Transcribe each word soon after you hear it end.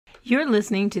You're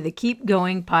listening to the Keep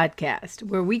Going podcast,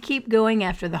 where we keep going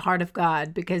after the heart of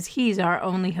God because He's our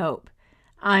only hope.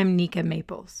 I'm Nika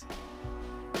Maples.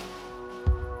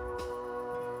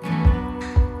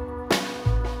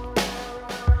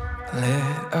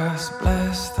 Let us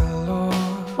bless the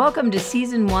Lord. Welcome to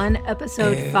Season 1,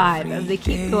 Episode 5 of the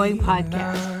Keep Going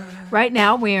podcast. Right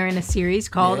now, we are in a series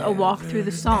called A Walk Through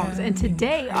the Psalms, and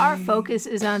today our focus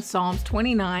is on Psalms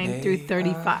 29 through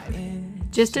 35.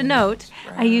 Just a note,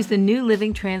 I use the New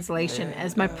Living Translation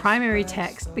as my primary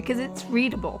text because it's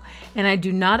readable, and I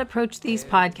do not approach these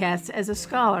podcasts as a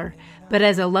scholar, but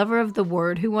as a lover of the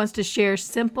Word who wants to share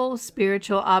simple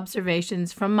spiritual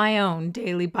observations from my own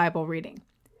daily Bible reading.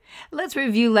 Let's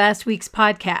review last week's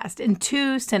podcast in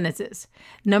 2 sentences.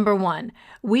 Number 1,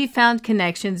 we found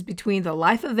connections between the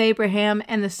life of Abraham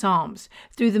and the Psalms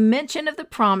through the mention of the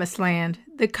Promised Land,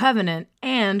 the covenant,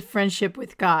 and friendship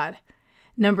with God.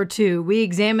 Number 2, we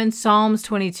examined Psalms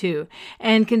 22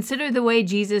 and considered the way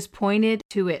Jesus pointed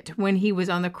to it when he was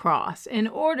on the cross in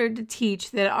order to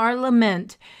teach that our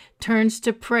lament turns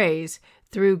to praise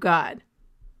through God.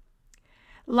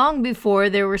 Long before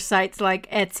there were sites like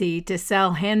Etsy to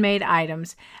sell handmade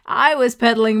items, I was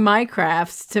peddling my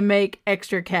crafts to make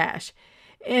extra cash.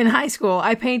 In high school,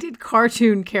 I painted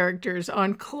cartoon characters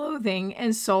on clothing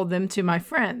and sold them to my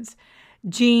friends.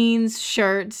 Jeans,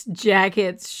 shirts,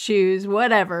 jackets, shoes,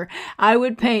 whatever. I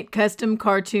would paint custom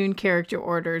cartoon character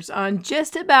orders on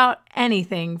just about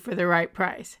anything for the right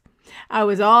price. I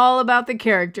was all about the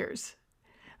characters.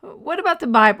 What about the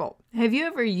Bible? Have you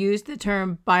ever used the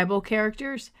term Bible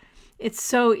characters? It's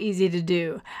so easy to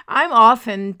do. I'm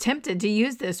often tempted to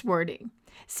use this wording.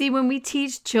 See, when we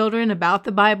teach children about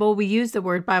the Bible, we use the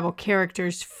word Bible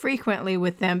characters frequently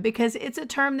with them because it's a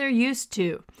term they're used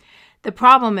to. The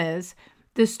problem is,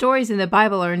 the stories in the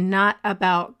Bible are not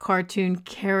about cartoon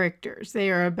characters.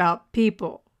 They are about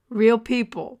people, real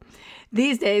people.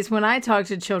 These days, when I talk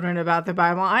to children about the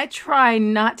Bible, I try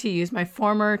not to use my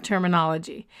former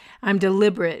terminology. I'm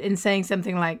deliberate in saying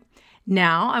something like,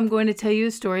 now I'm going to tell you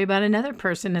a story about another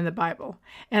person in the Bible.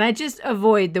 And I just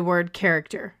avoid the word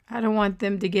character. I don't want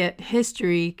them to get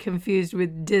history confused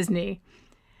with Disney.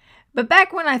 But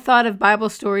back when I thought of Bible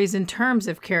stories in terms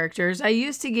of characters, I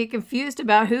used to get confused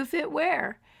about who fit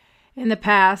where. In the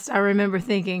past, I remember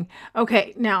thinking,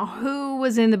 okay, now who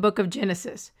was in the book of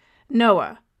Genesis?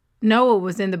 Noah. Noah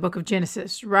was in the book of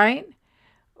Genesis, right?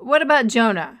 What about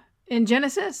Jonah? In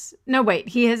Genesis? No, wait,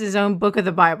 he has his own book of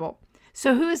the Bible.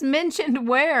 So who is mentioned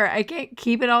where? I can't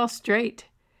keep it all straight.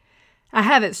 I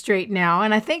have it straight now,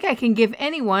 and I think I can give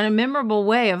anyone a memorable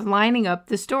way of lining up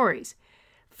the stories.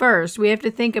 First, we have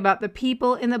to think about the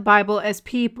people in the Bible as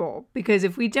people, because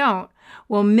if we don't,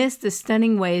 we'll miss the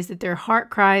stunning ways that their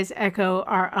heart cries echo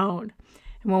our own,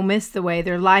 and we'll miss the way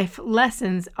their life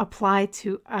lessons apply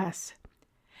to us.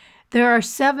 There are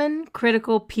 7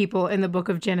 critical people in the book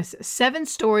of Genesis, 7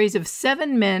 stories of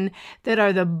 7 men that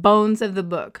are the bones of the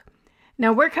book.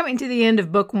 Now, we're coming to the end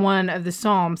of book 1 of the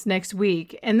Psalms next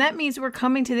week, and that means we're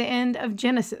coming to the end of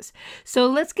Genesis. So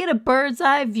let's get a bird's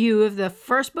eye view of the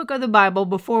first book of the Bible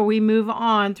before we move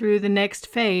on through the next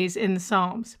phase in the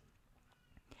Psalms.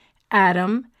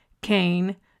 Adam,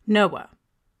 Cain, Noah.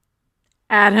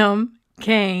 Adam,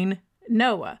 Cain,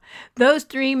 Noah. Those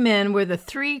 3 men were the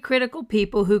 3 critical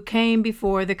people who came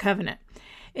before the covenant.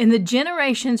 In the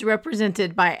generations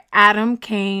represented by Adam,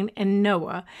 Cain, and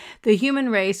Noah, the human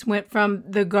race went from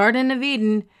the Garden of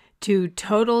Eden to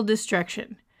total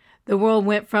destruction. The world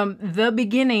went from the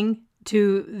beginning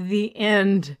to the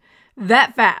end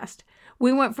that fast.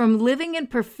 We went from living in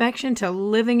perfection to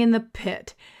living in the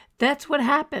pit. That's what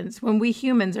happens when we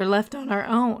humans are left on our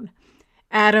own.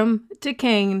 Adam to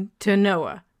Cain to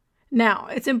Noah. Now,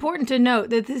 it's important to note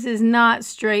that this is not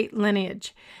straight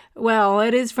lineage. Well,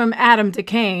 it is from Adam to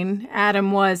Cain.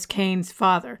 Adam was Cain's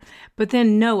father. But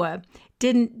then Noah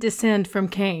didn't descend from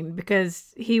Cain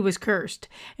because he was cursed.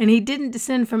 And he didn't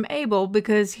descend from Abel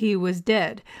because he was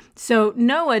dead. So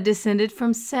Noah descended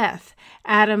from Seth,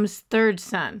 Adam's 3rd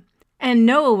son. And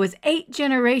Noah was 8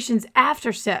 generations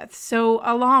after Seth, so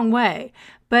a long way.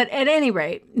 But at any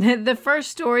rate, the first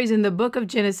stories in the book of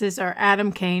Genesis are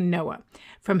Adam, Cain, Noah.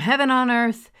 From heaven on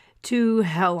earth to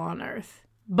hell on earth.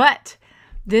 But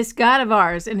this God of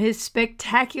ours and his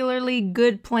spectacularly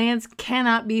good plans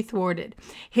cannot be thwarted.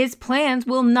 His plans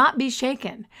will not be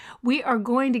shaken. We are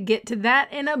going to get to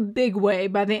that in a big way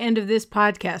by the end of this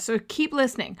podcast, so keep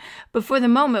listening. But for the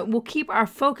moment, we'll keep our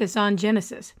focus on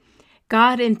Genesis.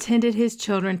 God intended his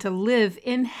children to live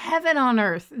in heaven on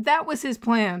earth. That was his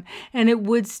plan, and it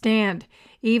would stand,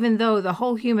 even though the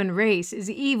whole human race is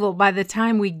evil by the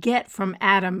time we get from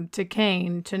Adam to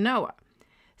Cain to Noah.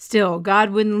 Still,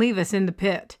 God wouldn't leave us in the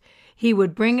pit. He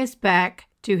would bring us back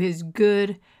to his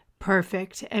good,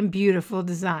 perfect, and beautiful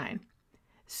design.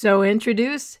 So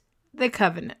introduce the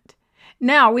covenant.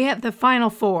 Now we have the final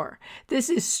four. This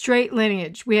is straight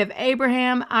lineage. We have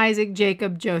Abraham, Isaac,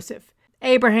 Jacob, Joseph.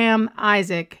 Abraham,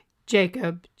 Isaac,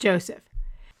 Jacob, Joseph.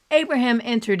 Abraham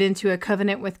entered into a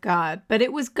covenant with God, but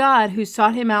it was God who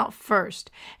sought him out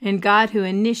first, and God who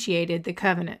initiated the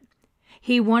covenant.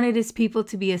 He wanted his people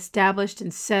to be established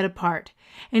and set apart,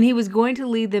 and he was going to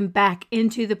lead them back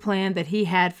into the plan that he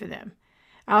had for them.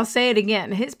 I'll say it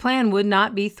again, his plan would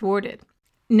not be thwarted.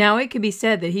 Now it could be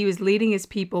said that he was leading his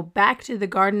people back to the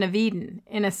Garden of Eden,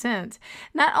 in a sense,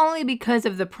 not only because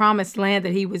of the promised land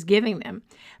that he was giving them,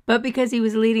 but because he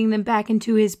was leading them back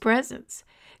into his presence.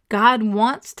 God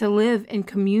wants to live in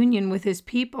communion with his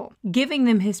people, giving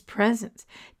them his presence,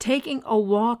 taking a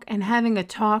walk and having a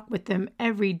talk with them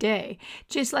every day,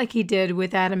 just like he did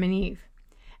with Adam and Eve.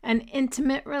 An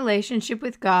intimate relationship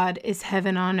with God is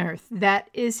heaven on earth. That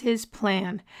is his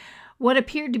plan. What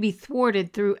appeared to be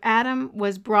thwarted through Adam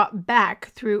was brought back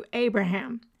through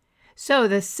Abraham. So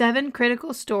the 7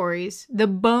 critical stories, the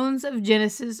bones of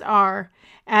Genesis, are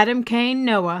Adam, Cain,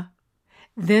 Noah,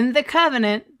 then the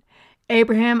covenant,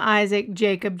 Abraham, Isaac,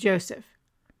 Jacob, Joseph.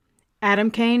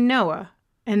 Adam, Cain, Noah,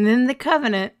 and then the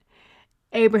covenant,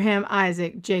 Abraham,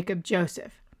 Isaac, Jacob,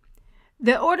 Joseph.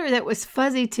 The order that was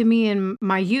fuzzy to me in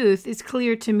my youth is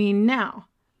clear to me now.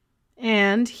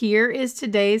 And here is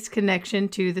today's connection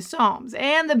to the Psalms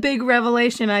and the big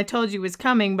revelation I told you was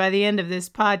coming by the end of this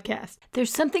podcast.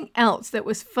 There's something else that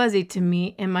was fuzzy to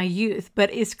me in my youth,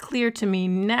 but is clear to me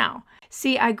now.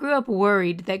 See, I grew up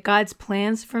worried that God's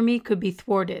plans for me could be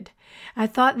thwarted. I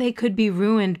thought they could be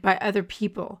ruined by other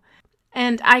people.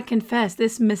 And I confess,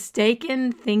 this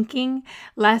mistaken thinking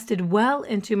lasted well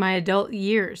into my adult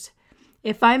years.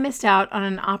 If I missed out on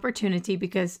an opportunity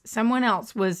because someone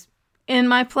else was in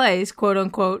my place, quote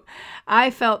unquote, I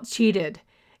felt cheated.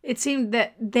 It seemed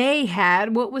that they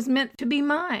had what was meant to be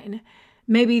mine.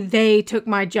 Maybe they took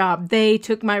my job, they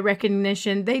took my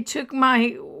recognition, they took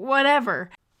my whatever.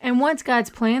 And once God's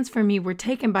plans for me were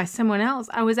taken by someone else,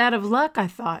 I was out of luck, I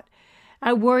thought.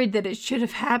 I worried that it should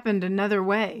have happened another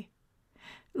way.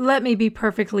 Let me be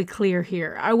perfectly clear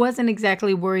here. I wasn't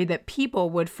exactly worried that people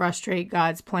would frustrate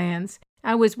God's plans.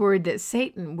 I was worried that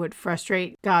Satan would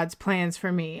frustrate God's plans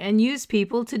for me and use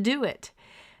people to do it.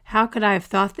 How could I have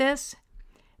thought this?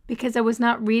 Because I was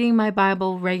not reading my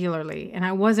Bible regularly, and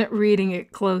I wasn't reading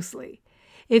it closely.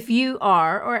 If you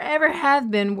are or ever have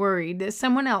been worried that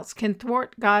someone else can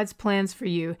thwart God's plans for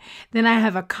you, then I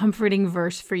have a comforting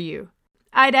verse for you.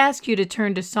 I'd ask you to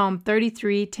turn to Psalm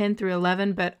 33, 10 through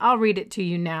 11, but I'll read it to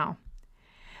you now.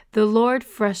 The Lord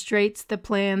frustrates the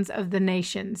plans of the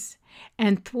nations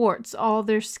and thwarts all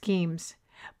their schemes.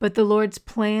 But the Lord's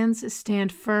plans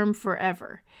stand firm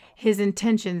forever. His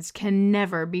intentions can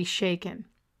never be shaken.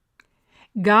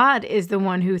 God is the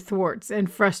one who thwarts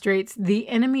and frustrates the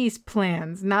enemy's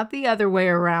plans, not the other way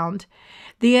around.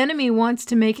 The enemy wants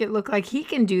to make it look like he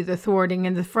can do the thwarting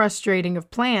and the frustrating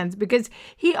of plans because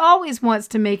he always wants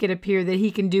to make it appear that he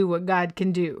can do what God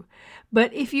can do.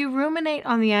 But if you ruminate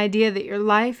on the idea that your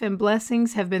life and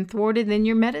blessings have been thwarted, then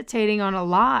you're meditating on a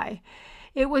lie.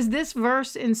 It was this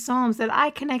verse in Psalms that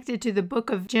I connected to the book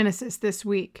of Genesis this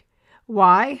week.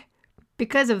 Why?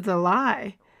 Because of the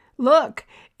lie. Look,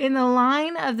 in the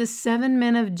line of the 7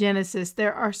 men of Genesis,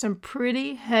 there are some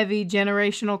pretty heavy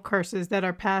generational curses that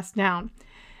are passed down.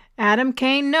 Adam,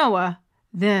 Cain, Noah,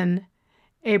 then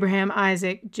Abraham,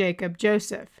 Isaac, Jacob,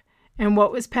 Joseph. And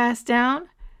what was passed down?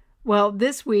 Well,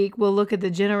 this week we'll look at the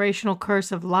generational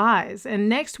curse of lies, and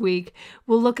next week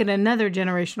we'll look at another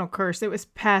generational curse that was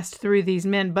passed through these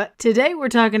men. But today we're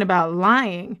talking about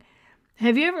lying.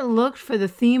 Have you ever looked for the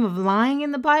theme of lying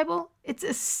in the Bible? It's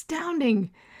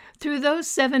astounding. Through those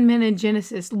 7 men in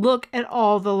Genesis, look at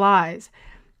all the lies.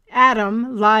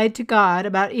 Adam lied to God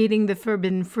about eating the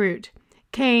forbidden fruit.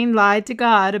 Cain lied to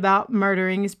God about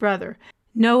murdering his brother.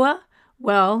 Noah,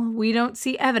 well, we don't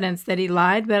see evidence that he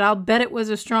lied, but I'll bet it was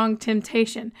a strong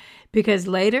temptation, because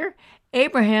later,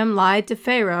 Abraham lied to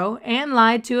Pharaoh and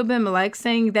lied to Abimelech,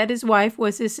 saying that his wife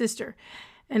was his sister.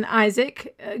 And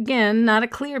Isaac, again, not a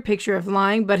clear picture of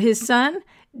lying, but his son,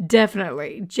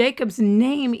 definitely. Jacob's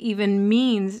name even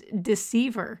means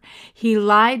deceiver. He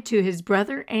lied to his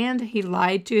brother and he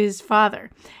lied to his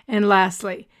father. And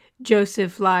lastly,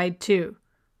 Joseph lied too.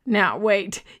 Now,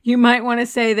 wait, you might want to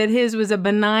say that his was a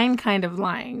benign kind of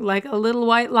lying, like a little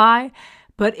white lie,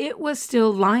 but it was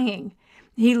still lying.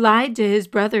 He lied to his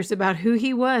brothers about who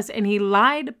he was, and he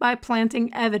lied by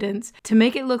planting evidence to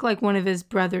make it look like one of his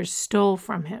brothers stole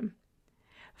from him.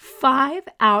 5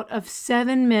 out of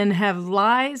 7 men have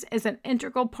lies as an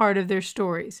integral part of their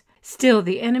stories. Still,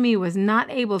 the enemy was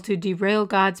not able to derail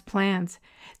God's plans.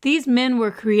 These men were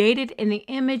created in the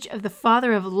image of the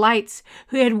Father of lights,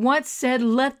 who had once said,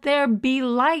 "Let there be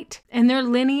light," and their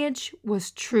lineage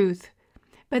was truth.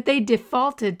 But they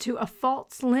defaulted to a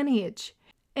false lineage.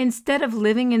 Instead of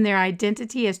living in their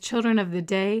identity as children of the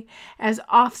day, as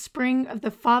offspring of the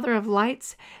Father of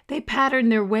lights, they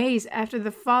patterned their ways after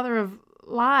the Father of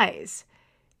lies.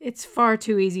 It's far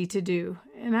too easy to do,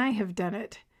 and I have done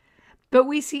it. But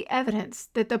we see evidence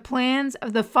that the plans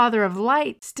of the Father of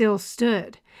light still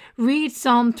stood. Read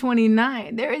Psalm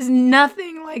 29. There is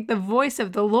nothing like the voice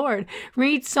of the Lord.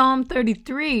 Read Psalm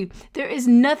 33. There is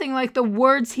nothing like the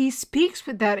words he speaks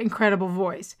with that incredible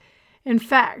voice. In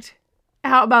fact,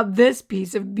 how about this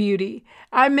piece of beauty?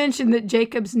 I mentioned that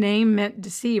Jacob's name meant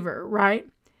deceiver, right?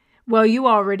 Well, you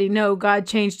already know God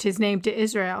changed his name to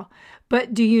Israel.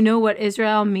 But do you know what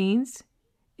Israel means?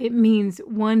 It means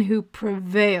one who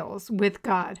prevails with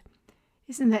God.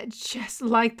 Isn't that just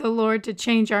like the Lord to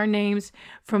change our names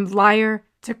from liar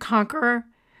to conqueror?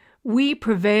 We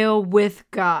prevail with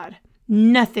God.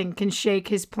 Nothing can shake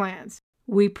his plans.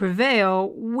 We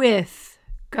prevail with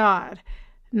God,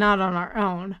 not on our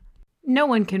own. No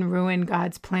one can ruin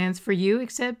God's plans for you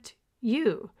except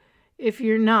you, if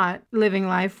you're not living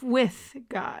life with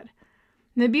God.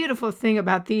 The beautiful thing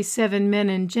about these 7 men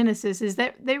in Genesis is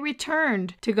that they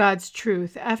returned to God's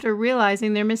truth after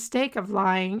realizing their mistake of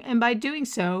lying, and by doing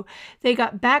so, they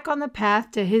got back on the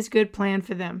path to his good plan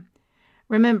for them.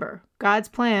 Remember, God's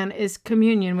plan is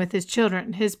communion with his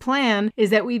children. His plan is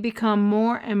that we become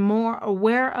more and more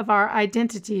aware of our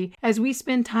identity as we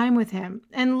spend time with him,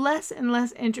 and less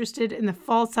interested in the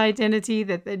false identity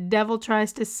that the devil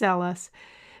tries to sell us.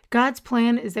 God's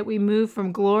plan is that we move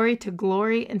from glory to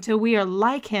glory until we are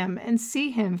like him and see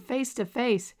him face to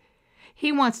face. He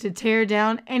wants to tear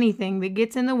down anything that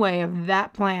gets in the way of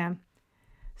that plan.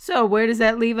 So where does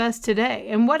that leave us today?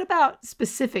 And what about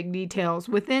specific details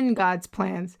within God's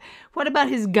plans? What about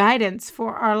his guidance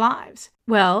for our lives?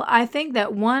 Well, I think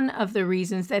that one of the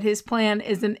reasons that his plan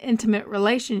is an intimate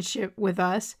relationship with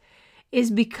us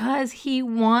is because he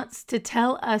wants to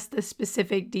tell us the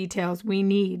specific details we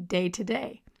need day to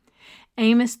day.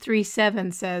 Amos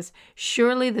 3:7 says,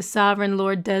 "Surely the sovereign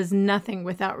Lord does nothing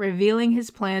without revealing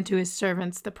his plan to his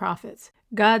servants, the prophets."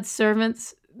 God's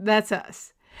servants, that's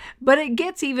us. But it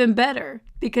gets even better,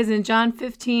 because in John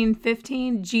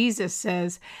 15:15, Jesus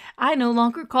says, "I no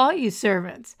longer call you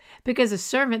servants, because a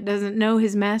servant doesn't know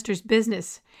his master's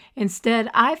business. Instead,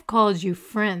 I've called you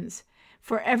friends.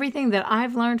 For everything that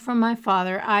I've learned from my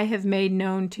Father, I have made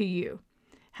known to you."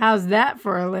 How's that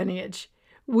for a lineage?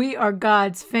 We are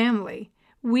God's family.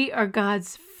 We are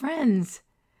God's friends.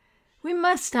 We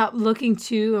must stop looking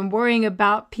to and worrying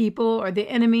about people or the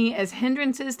enemy as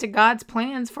hindrances to God's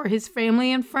plans for his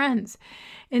family and friends.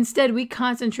 Instead, we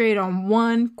concentrate on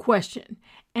one question: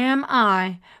 am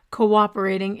I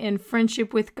cooperating in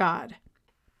friendship with God?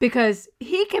 Because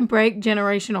he can break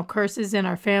generational curses in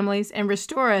our families and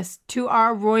restore us to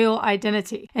our royal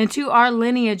identity and to our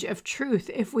lineage of truth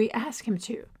if we ask him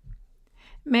to.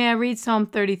 May I read Psalm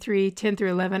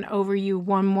 33:10-11 over you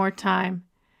one more time?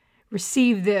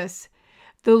 Receive this.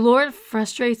 The Lord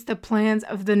frustrates the plans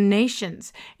of the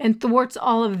nations and thwarts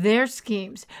all of their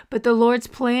schemes, but the Lord's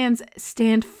plans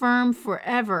stand firm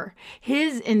forever.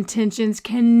 His intentions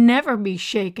can never be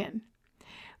shaken.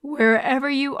 Wherever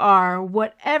you are,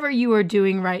 whatever you are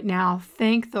doing right now,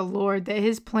 thank the Lord that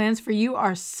his plans for you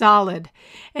are solid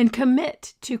and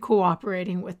commit to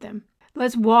cooperating with them.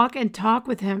 Let's walk and talk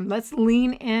with him. Let's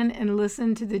lean in and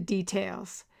listen to the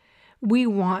details. We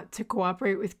want to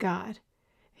cooperate with God.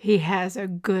 He has a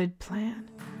good plan.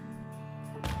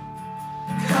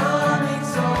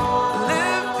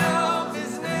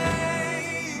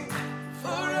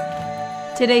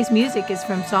 Today's music is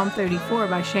from Psalm 34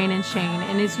 by Shane and Shane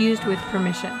and is used with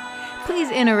permission.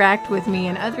 Please interact with me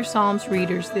and other Psalms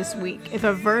readers this week. If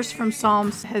a verse from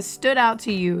Psalms has stood out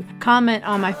to you, comment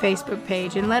on my Facebook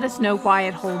page and let us know why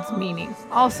it holds meaning.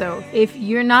 Also, if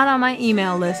you're not on my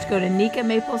email list, go to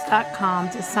nikamaples.com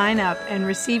to sign up and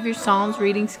receive your Psalms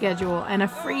reading schedule and a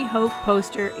free Hope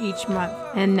poster each month.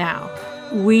 And now,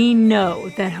 we know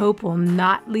that hope will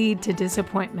not lead to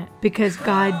disappointment because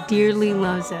God dearly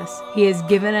loves us. He has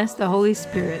given us the Holy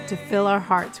Spirit to fill our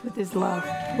hearts with his love.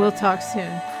 We'll talk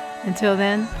soon. Until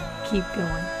then, keep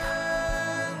going.